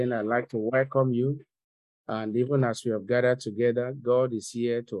And I'd like to welcome you. And even as we have gathered together, God is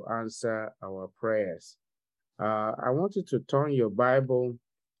here to answer our prayers. I want you to turn your Bible.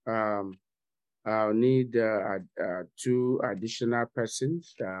 Um, I'll need two additional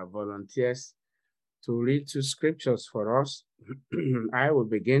persons, volunteers, to read two scriptures for us. I will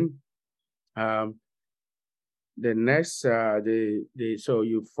begin. Um, the next, so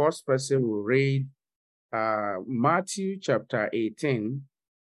you first person will read Matthew chapter 18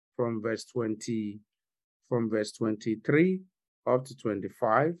 from verse 23 up to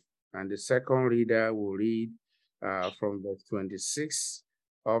 25, and the second reader will read from verse 26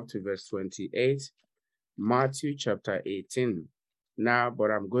 up to verse 28, Matthew chapter 18. Now, but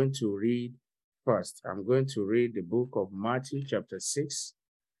I'm going to read first. I'm going to read the book of Matthew chapter 6.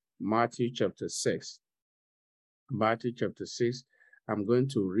 Matthew chapter 6. Matthew chapter 6. I'm going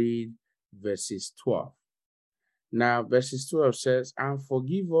to read verses 12. Now, verses 12 says, "And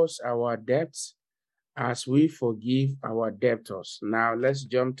forgive us our debts as we forgive our debtors." Now let's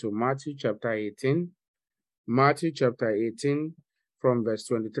jump to Matthew chapter 18. Matthew chapter 18 from verse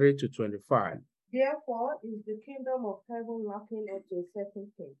 23 to 25. Therefore is the kingdom of heaven likened unto a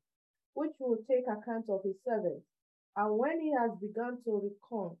certain king, which will take account of his servants. And when he has begun to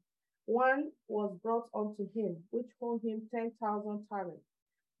reckon, one was brought unto him, which owed him 10,000 talents.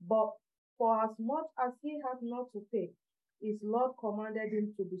 But for as much as he had not to pay, his Lord commanded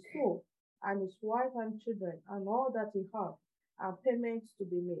him to be sold, and his wife and children, and all that he had, and payments to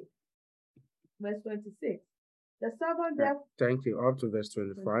be made. Verse 26. The servant therefore. Thank you. Up to verse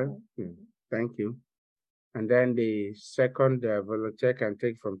 25. Thank you. And then the second volunteer can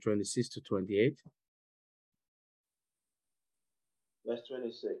take from 26 to 28. Verse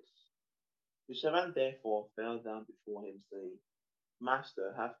 26. The servant therefore fell down before him, saying,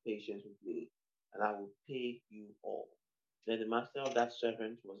 Master, have patience with me, and I will pay you all. Then the master of that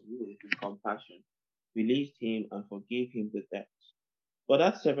servant was moved with compassion, released him, and forgave him the debt. But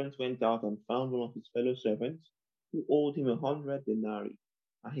that servant went out and found one of his fellow servants, who owed him 100 denarii,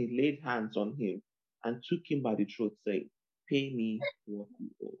 and he laid hands on him, and took him by the throat, saying, Pay me what you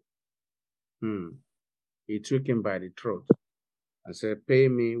owe. He took him by the throat and said, Pay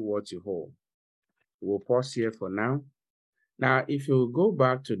me what you owe. We'll pause here for now. Now, if you go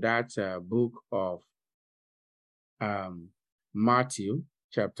back to that book of Matthew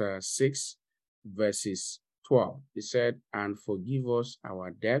chapter 6, verses 12, it said, "And forgive us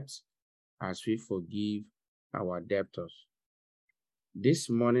our debts as we forgive our debtors." This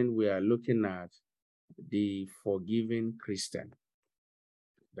morning, we are looking at the forgiving Christian.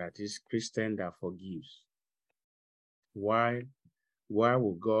 That is, Christian that forgives. Why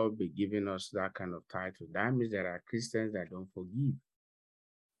would God be giving us that kind of title? That means there are Christians that don't forgive.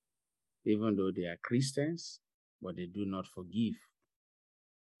 Even though they are Christians, but they do not forgive.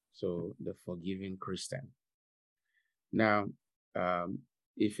 So the forgiving Christian. Now,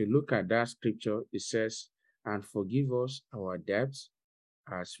 if you look at that scripture, it says, "And forgive us our debts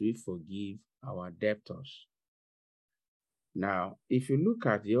as we forgive our debtors." Now, if you look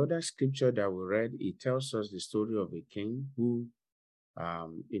at the other scripture that we read, it tells us the story of a king who,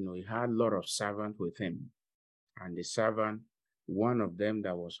 he had a lot of servants with him. And the servant, one of them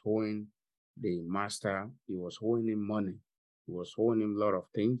that was owing the master, he was owing him money. He was owing him a lot of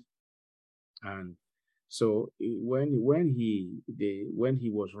things. And so when he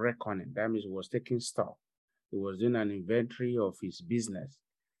was reckoning, that means he was taking stock. He was doing an inventory of his business.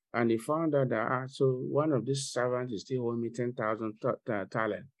 And he found out that, so one of these servants is still owing me 10,000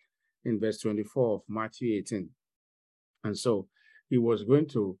 talent in verse 24 of Matthew 18. And so he was going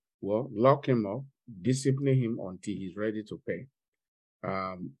to, lock him up, discipline him until he's ready to pay.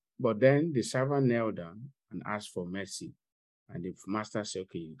 But then the servant knelt down and asked for mercy. And the master said,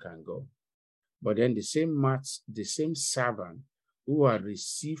 okay, you can go. But then the same servant who had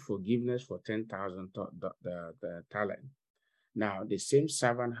received forgiveness for 10,000 talent. Now, the same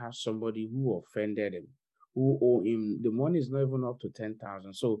servant has somebody who offended him, who owe him, the money is not even up to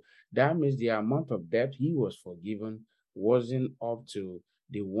 10,000. So that means the amount of debt he was forgiven wasn't up to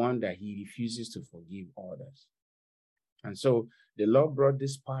the one that he refuses to forgive others. And so the Lord brought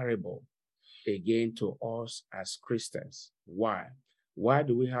this parable again to us as Christians. Why? Why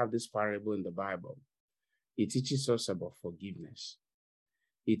do we have this parable in the Bible? It teaches us about forgiveness.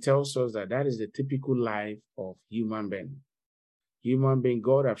 It tells us that is the typical life of human being. Human being,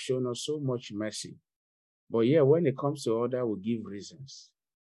 God have shown us so much mercy. But yeah, when it comes to others, we give reasons.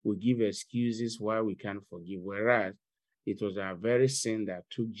 We give excuses why we can't forgive. Whereas it was our very sin that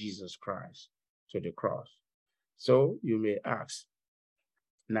took Jesus Christ to the cross. So you may ask,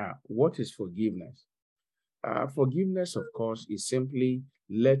 now, what is forgiveness? Forgiveness, of course, is simply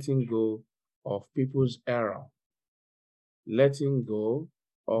letting go of people's error, letting go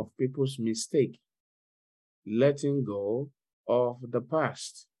of people's mistake, letting go of the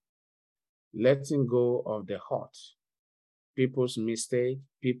past, letting go of the hurt, people's mistake,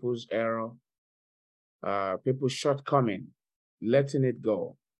 people's error, people's shortcoming, letting it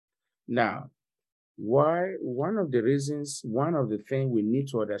go. Now, one of the things we need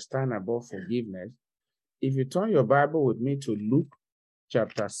to understand about forgiveness, if you turn your Bible with me to Luke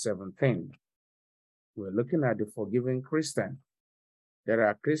chapter 17, we're looking at the forgiving Christian. There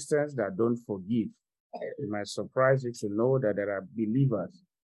are Christians that don't forgive. It might surprise you to know that there are believers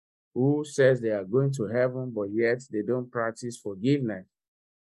who says they are going to heaven, but yet they don't practice forgiveness.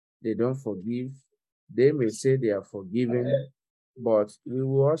 They don't forgive. They may say they are forgiven, but we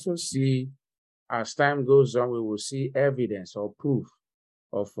will also see, as time goes on, we will see evidence or proof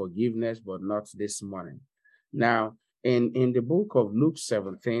of forgiveness, but not this morning. Now, in the book of Luke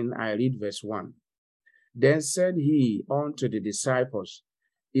 17, I read verse 1. Then said he unto the disciples,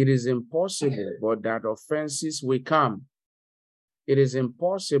 it is impossible, but that offenses will come. It is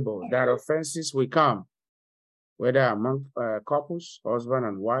impossible that offenses will come, whether among couples, husband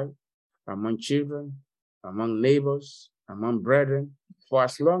and wife, among children, among neighbors, among brethren, for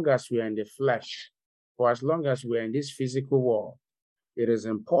as long as we are in the flesh, for as long as we are in this physical world, it is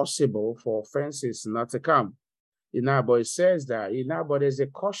impossible for offenses not to come. But it says that, but there's a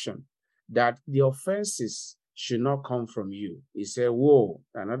caution that the offenses should not come from you. He said, woe.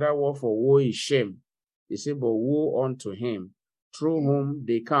 Another word for woe is shame. He said, but woe unto him through whom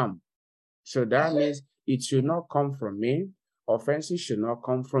they come. So that means it should not come from me. Offenses should not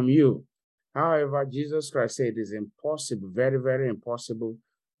come from you. However, Jesus Christ said it is impossible, very, very impossible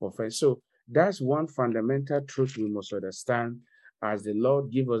offense. So that's one fundamental truth we must understand as the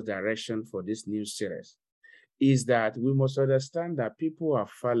Lord gives us direction for this new series, is that we must understand that people are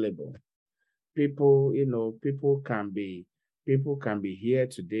fallible. People, people can be here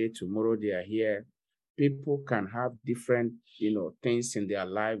today, tomorrow they are here. People can have different, things in their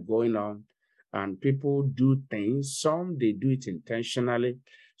life going on, and people do things. Some they do it intentionally,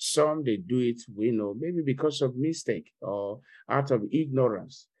 some they do it, maybe because of mistake or out of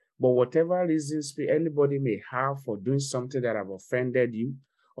ignorance. But whatever reasons anybody may have for doing something that have offended you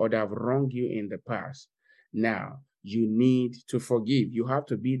or that have wronged you in the past, now you need to forgive. You have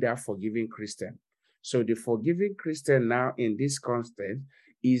to be that forgiving Christian. So the forgiving Christian now in this context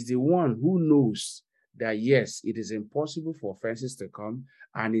is the one who knows that yes, it is impossible for offenses to come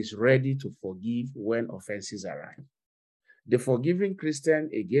and is ready to forgive when offenses arise. The forgiving Christian,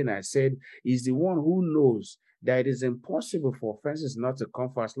 again, I said, is the one who knows that it is impossible for offenses not to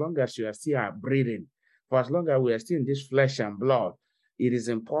come for as long as you are still breathing, for as long as we are still in this flesh and blood. It is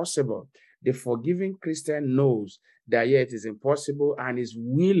impossible. The forgiving Christian knows that yeah, it is impossible and is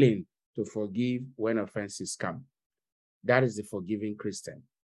willing to forgive when offenses come. That is the forgiving Christian.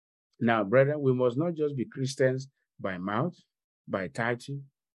 Now, brethren, we must not just be Christians by mouth, by title.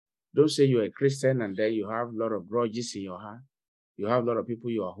 Don't say you're a Christian and then you have a lot of grudges in your heart. You have a lot of people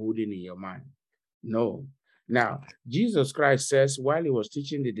you are holding in your mind. No. Now, Jesus Christ says, while he was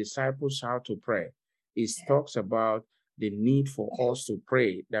teaching the disciples how to pray, he talks about the need for us to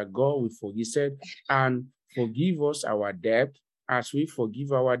pray that God will forgive. He said, and forgive us our debt as we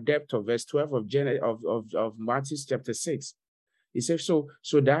forgive our debtor. Verse 12 of Matthew chapter 6. He says,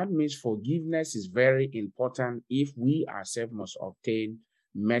 so that means forgiveness is very important if we ourselves must obtain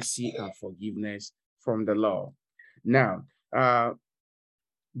mercy and forgiveness from the Lord. Now,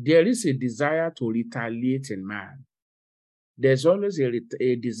 there is a desire to retaliate in man. There's always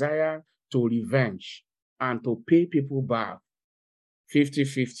a desire to revenge and to pay people back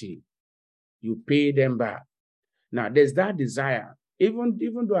 50-50. You pay them back. Now, there's that desire. Even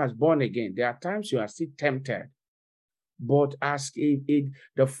though as born again, there are times you are still tempted. But as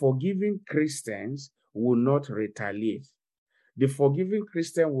the forgiving Christians will not retaliate. The forgiving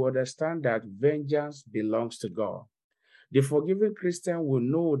Christian will understand that vengeance belongs to God. The forgiving Christian will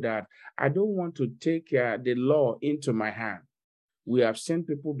know that I don't want to take the law into my hand. We have seen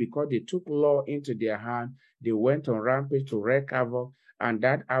people, because they took law into their hand, they went on rampage to wreak havoc, and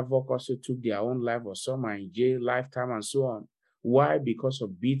that havoc also took their own life, or some are in jail, lifetime, and so on. Why? Because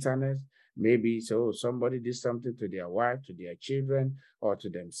of bitterness. Maybe so somebody did something to their wife, to their children, or to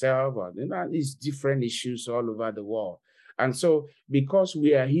themselves, or these different issues all over the world. And so, because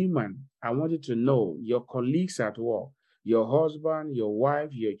we are human, I want you to know your colleagues at work, your husband, your wife,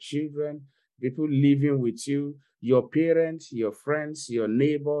 your children, people living with you, your parents, your friends, your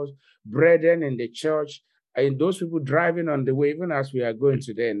neighbors, brethren in the church, And those people driving on the way, even as we are going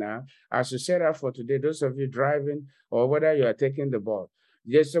today now, as you set up for today, those of you driving or whether you are taking the bus,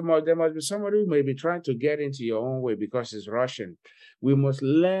 there must be somebody who may be trying to get into your own way because it's rushing. We must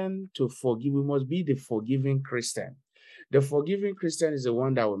learn to forgive. We must be the forgiving Christian. The forgiving Christian is the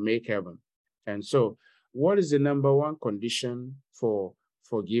one that will make heaven. And so, what is the number one condition for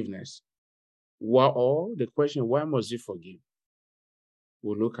forgiveness? Or the question, why must you forgive?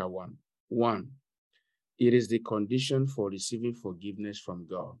 We'll look at one. One, it is the condition for receiving forgiveness from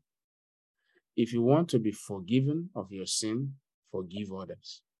God. If you want to be forgiven of your sin, forgive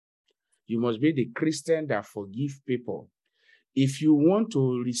others. You must be the Christian that forgive people. If you want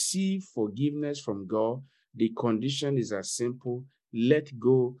to receive forgiveness from God, the condition is as simple: let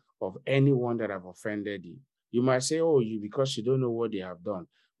go of anyone that have offended you. You might say, oh, because you don't know what they have done.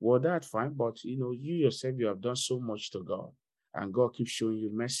 Well, that's fine, but you yourself, you have done so much to God, and God keeps showing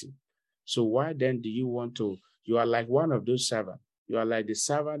you mercy. So why then do you want to? You are like one of those servants. You are like the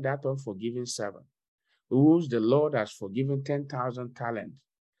servant, that unforgiving servant, whose the Lord has forgiven 10,000 talents.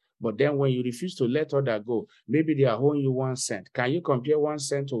 But then when you refuse to let others go, maybe they are owing you 1 cent. Can you compare 1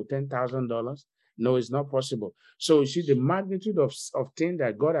 cent to $10,000? No, it's not possible. So you see, the magnitude of things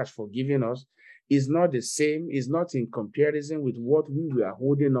that God has forgiven us is not the same, is not in comparison with what we are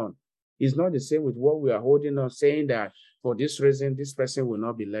holding on. It's not the same with what we are holding on, saying that for this reason, this person will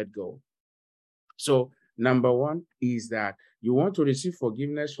not be let go. So number one is that you want to receive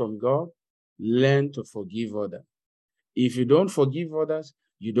forgiveness from God, learn to forgive others. If you don't forgive others,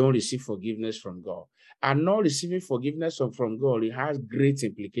 you don't receive forgiveness from God. And not receiving forgiveness from God, it has great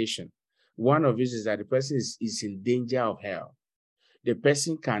implication. One of it is that the person is in danger of hell. The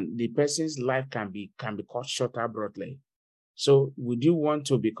person's life can be cut short abruptly. So would you want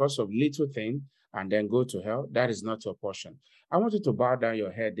to, because of little thing, and then go to hell? That is not your portion. I want you to bow down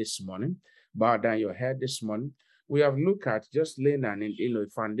your head this morning. Bow down your head this morning. We have looked at just laying an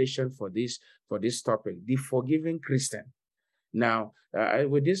foundation for this topic, the forgiving Christian. Now,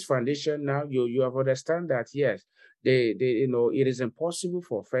 with this foundation, now you have understand that yes, it is impossible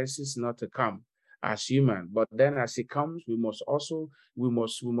for offenses not to come as human, but then as it comes, we must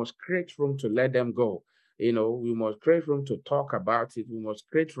create room to let them go. We must create room to talk about it. We must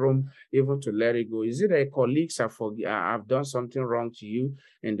create room even to let it go. Is it that colleagues have done something wrong to you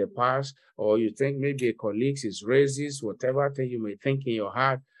in the past, or you think maybe a colleague is racist, whatever thing you may think in your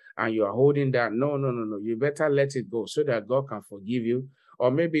heart, and you are holding that? No. You better let it go so that God can forgive you. Or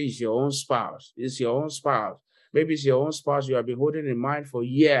maybe it's your own spouse. Maybe it's your own spouse you have been holding in mind for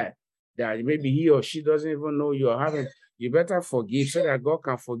years, that maybe he or she doesn't even know you are having. You better forgive so that God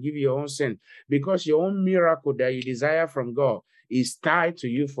can forgive your own sin, because your own miracle that you desire from God is tied to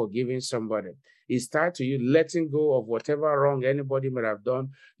you forgiving somebody. It's tied to you letting go of whatever wrong anybody might have done.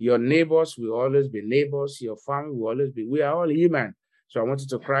 Your neighbors will always be neighbors. Your family will always be. We are all human. So I want you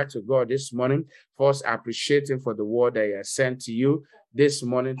to cry to God this morning. First, appreciate Him for the word that He has sent to you this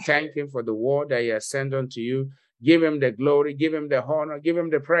morning. Thank Him for the word that He has sent unto you. Give Him the glory, give Him the honor, give Him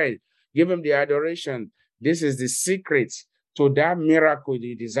the praise, give Him the adoration. This is the secret to that miracle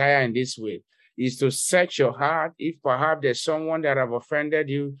you desire in this way, is to search your heart. If perhaps there's someone that have offended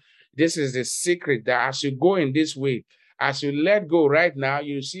you, this is the secret, that as you go in this way, as you let go right now,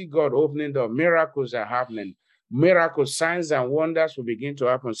 you see God opening the miracles are happening. Miracles, signs, and wonders will begin to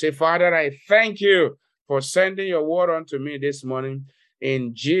happen. Say, Father, I thank you for sending your word unto me this morning.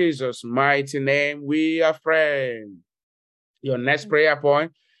 In Jesus' mighty name, we are praying. Your next prayer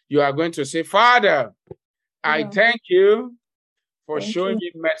point, you are going to say, Father, I thank you for showing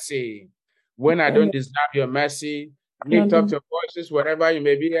me mercy when I don't deserve your mercy. Lift up your voices wherever you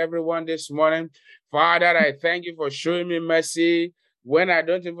may be, everyone, this morning. Father, I thank you for showing me mercy when I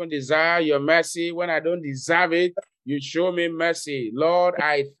don't even desire your mercy. When I don't deserve it, you show me mercy. Lord,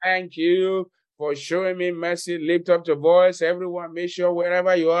 I thank you for showing me mercy. Lift up your voice, everyone. Make sure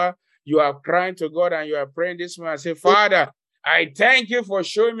wherever you are crying to God and you are praying this morning. Say, Father, I thank you for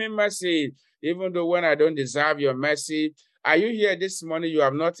showing me mercy, even though when I don't deserve your mercy. Are you here this morning? You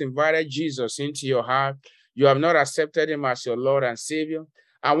have not invited Jesus into your heart. You have not accepted Him as your Lord and Savior.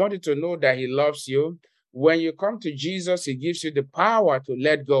 I want you to know that He loves you. When you come to Jesus, He gives you the power to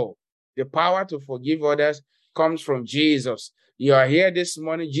let go. The power to forgive others comes from Jesus. You are here this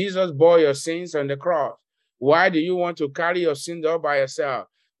morning. Jesus bore your sins on the cross. Why do you want to carry your sins all by yourself?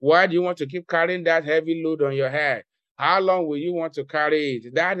 Why do you want to keep carrying that heavy load on your head? How long will you want to carry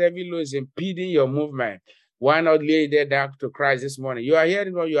it? That heavy load is impeding your movement. Why not lay there down to Christ this morning? You are here,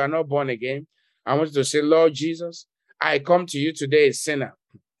 you are not born again. I want you to say, Lord Jesus, I come to you today a sinner.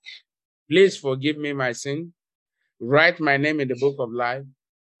 Please forgive me my sin. Write my name in the book of life.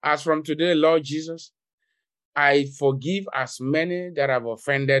 As from today, Lord Jesus, I forgive as many that have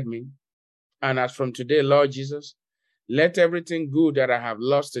offended me. And as from today, Lord Jesus, let everything good that I have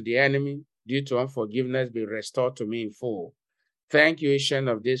lost to the enemy due to unforgiveness be restored to me in full. Thank you, Ancient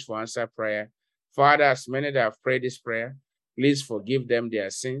of Days, for answer prayer. Father, as many that have prayed this prayer, please forgive them their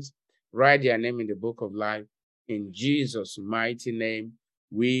sins. Write their name in the book of life. In Jesus' mighty name,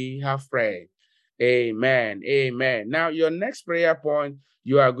 we have prayed. Amen. Amen. Now, your next prayer point,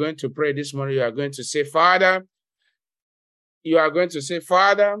 you are going to pray this morning. You are going to say, Father, empower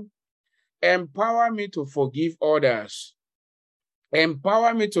me to forgive others.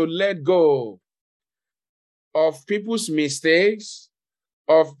 Empower me to let go of people's mistakes,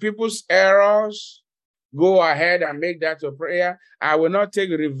 of people's errors. Go ahead and make that your prayer. I will not take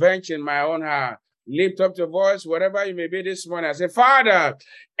revenge in my own heart. Lift up your voice, wherever you may be this morning. I say, Father,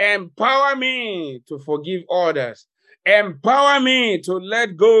 empower me to forgive others. Empower me to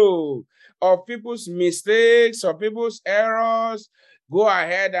let go of people's mistakes or people's errors. Go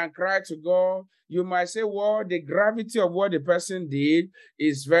ahead and cry to God. You might say, well, the gravity of what the person did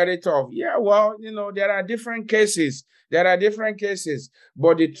is very tough. Yeah, well, there are different cases. There are different cases,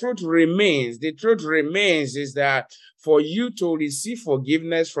 but the truth remains is that for you to receive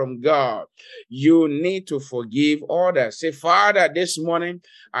forgiveness from God, you need to forgive others. Say, Father, this morning,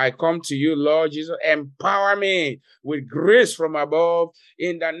 I come to you, Lord Jesus, empower me with grace from above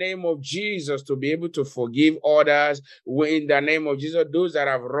in the name of Jesus to be able to forgive others. In the name of Jesus, those that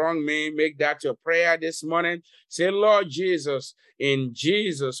have wronged me, make that your prayer this morning. Say, Lord Jesus, in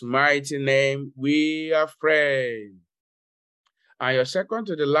Jesus' mighty name, we have prayed. And your second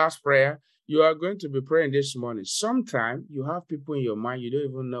to the last prayer, you are going to be praying this morning. Sometimes you have people in your mind you don't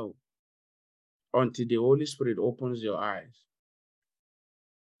even know until the Holy Spirit opens your eyes.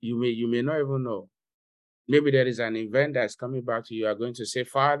 You may not even know. Maybe there is an event that's coming back to you. You are going to say,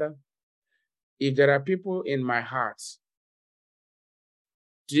 Father, if there are people in my heart,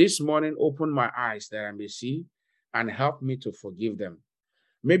 this morning open my eyes that I may see and help me to forgive them.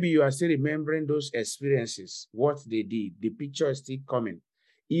 Maybe you are still remembering those experiences, what they did. The picture is still coming.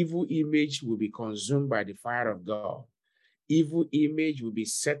 Evil image will be consumed by the fire of God. Evil image will be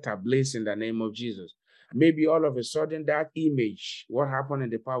set ablaze in the name of Jesus. Maybe all of a sudden that image, what happened in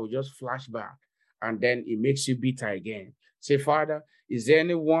the past, will just flash back, and then it makes you bitter again. Say, Father, is there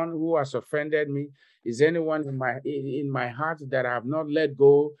anyone who has offended me? Is there anyone in my heart that I have not let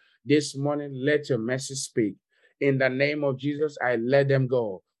go this morning? Let your mercy speak. In the name of Jesus, I let them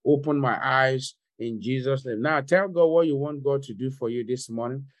go. Open my eyes in Jesus' name. Now, tell God what you want God to do for you this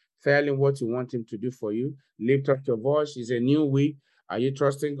morning. Tell him what you want him to do for you. Lift up your voice. It's a new week. Are you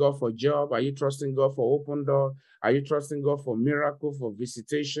trusting God for job? Are you trusting God for open door? Are you trusting God for miracle, for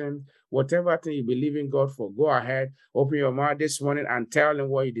visitation? Whatever thing you believe in God for, go ahead, open your mouth this morning and tell him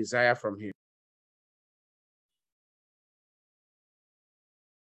what you desire from him.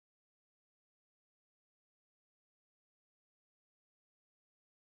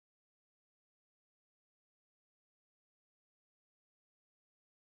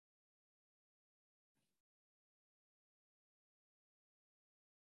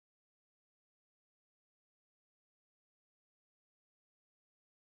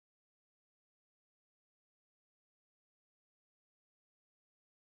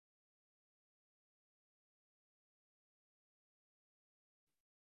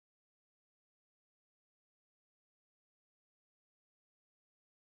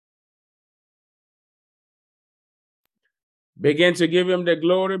 Begin to give him the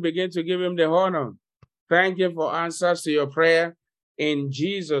glory. Begin to give him the honor. Thank you for answers to your prayer. In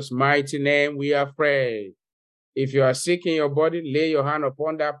Jesus' mighty name, we have prayed. If you are sick in your body, lay your hand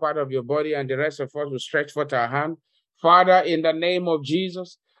upon that part of your body, and the rest of us will stretch forth our hand. Father, in the name of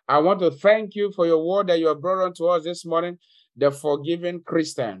Jesus, I want to thank you for your word that you have brought unto us this morning, the forgiven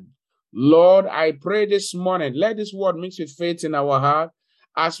Christian. Lord, I pray this morning, let this word mix with faith in our heart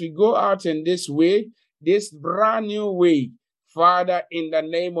as we go out in this week, this brand new week. Father, in the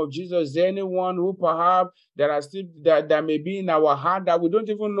name of Jesus, anyone who perhaps that may be in our heart that we don't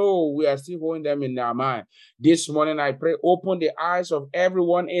even know, we are still holding them in our mind. This morning, I pray, open the eyes of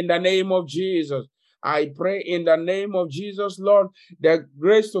everyone in the name of Jesus. I pray in the name of Jesus, Lord, the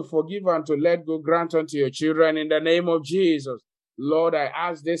grace to forgive and to let go grant unto your children in the name of Jesus. Lord, I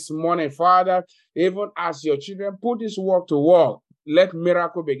ask this morning, Father, even as your children put this work to work, let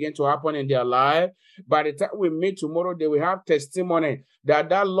miracle begin to happen in their life. By the time we meet tomorrow, they will have testimony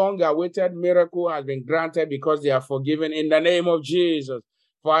that long-awaited miracle has been granted because they are forgiven in the name of Jesus.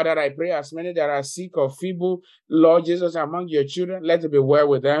 Father, I pray as many that are sick or feeble, Lord Jesus, among your children, let it be well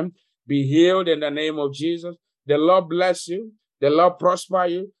with them. Be healed in the name of Jesus. The Lord bless you. The Lord prosper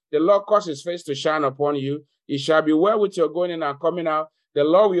you. The Lord cause his face to shine upon you. It shall be well with your going in and coming out. The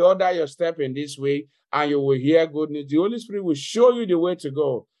Lord will order your step in this way, and you will hear good news. The Holy Spirit will show you the way to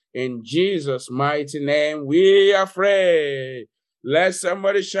go. In Jesus' mighty name, we are free. Let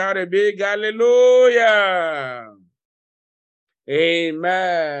somebody shout a big hallelujah.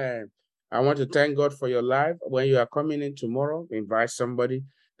 Amen. I want to thank God for your life. When you are coming in tomorrow, invite somebody.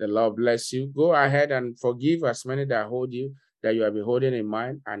 The Lord bless you. Go ahead and forgive as many that hold you, that you have been holding in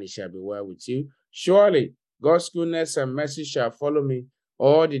mind, and it shall be well with you. Surely, God's goodness and mercy shall follow me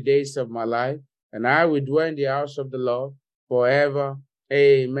all the days of my life, and I will dwell in the house of the Lord forever.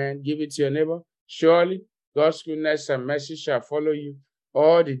 Amen. Give it to your neighbor. Surely, God's goodness and mercy shall follow you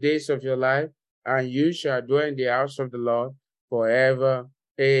all the days of your life, and you shall dwell in the house of the Lord forever.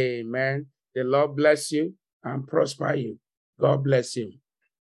 Amen. The Lord bless you and prosper you. God bless you.